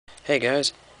Hey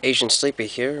guys, Asian Sleepy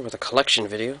here with a collection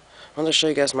video. I want to show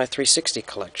you guys my 360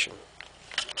 collection.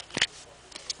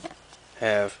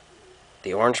 Have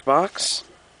the orange box,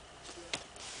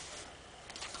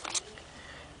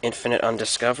 Infinite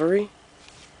Undiscovery,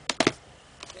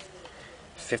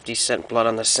 50 Cent Blood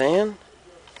on the Sand,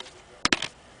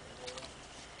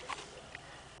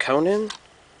 Conan,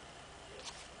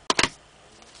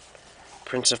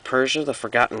 Prince of Persia: The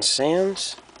Forgotten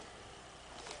Sands,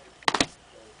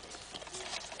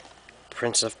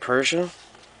 Prince of Persia,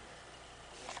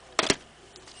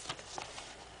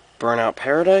 Burnout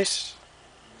Paradise,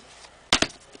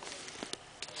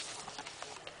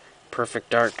 Perfect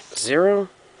Dark Zero,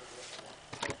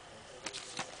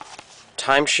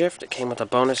 Time Shift. It came with a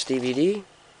bonus DVD.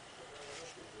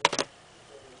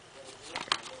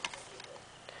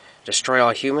 Destroy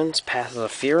All Humans: Path of the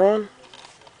Furon,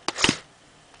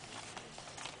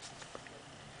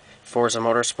 Forza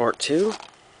Motorsport 2,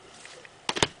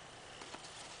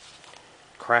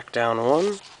 Crackdown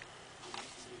 1,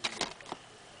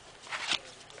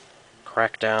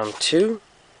 Crackdown 2,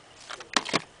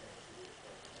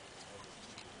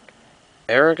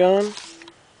 Aragon,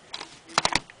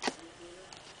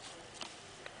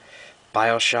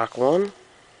 Bioshock 1,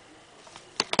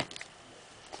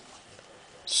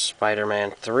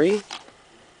 Spider-Man 3,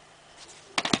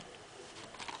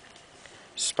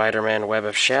 Spider-Man: Web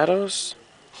of Shadows,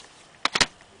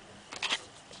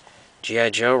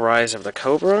 G.I. Joe: Rise of the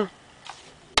Cobra,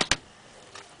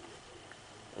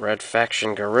 Red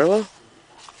Faction Guerrilla,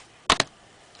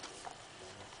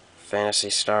 Phantasy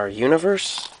Star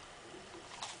Universe,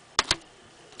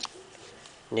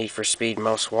 Need for Speed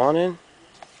Most Wanted,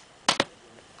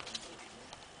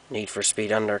 Need for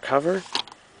Speed Undercover,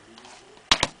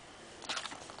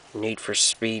 Need for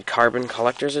Speed Carbon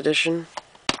Collector's Edition,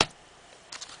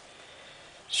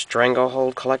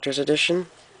 Stranglehold Collector's Edition.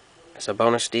 There's a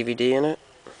bonus DVD in it.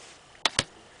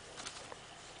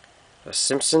 A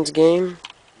Simpsons game,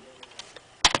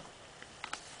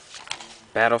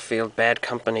 Battlefield: Bad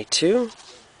Company 2,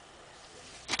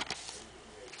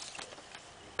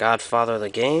 Godfather the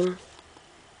Game,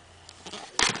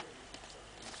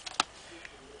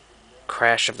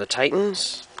 Crash of the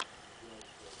Titans,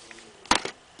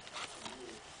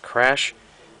 Crash: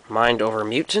 Mind Over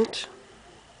Mutant,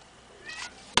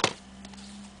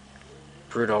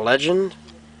 Brutal Legend,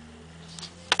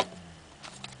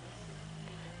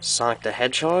 Sonic the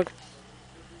Hedgehog,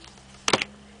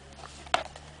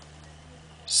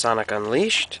 Sonic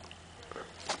Unleashed,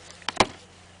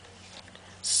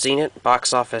 Seen It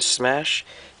Box Office Smash.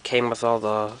 Came with all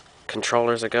the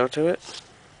controllers that go to it.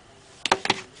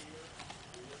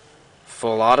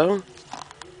 Full Auto,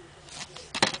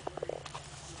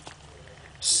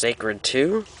 Sacred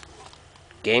 2,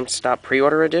 GameStop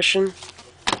Pre-Order Edition,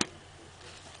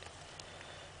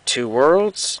 Two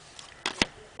Worlds,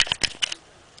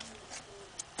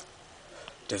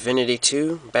 Divinity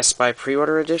 2 Best Buy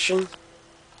Pre-Order Edition,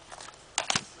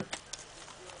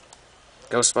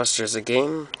 Ghostbusters: The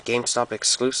Game GameStop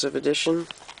Exclusive Edition,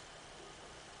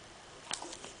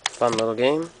 fun little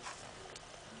game,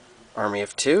 Army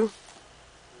of Two,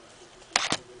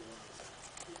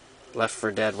 Left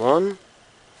 4 Dead 1,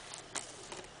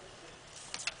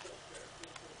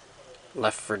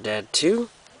 Left 4 Dead 2,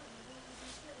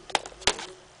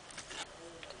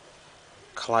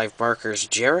 Clive Barker's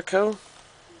Jericho,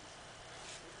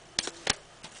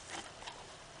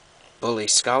 Bully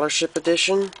Scholarship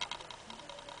Edition,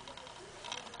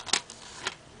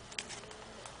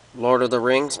 Lord of the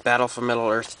Rings: Battle for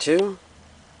Middle-earth 2,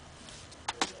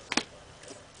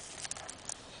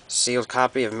 sealed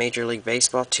copy of Major League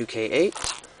Baseball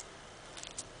 2K8,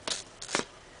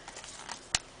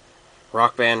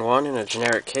 Rock Band 1 in a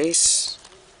generic case,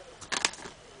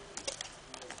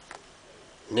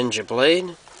 Ninja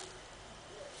Blade,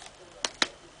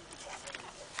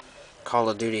 Call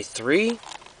of Duty 3,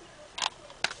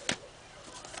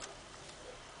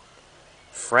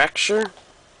 Fracture,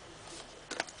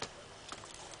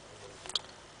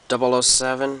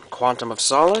 007 Quantum of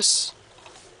Solace,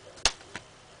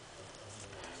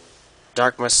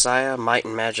 Dark Messiah: Might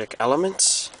and Magic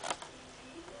Elements.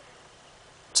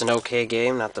 It's an okay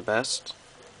game, not the best.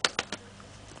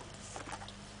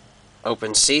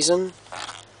 Open Season,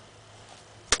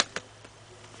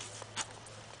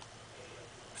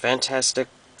 Fantastic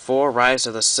Four: Rise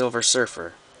of the Silver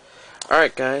Surfer.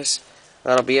 Alright guys,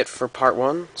 that'll be it for part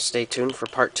 1. Stay tuned for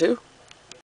part 2.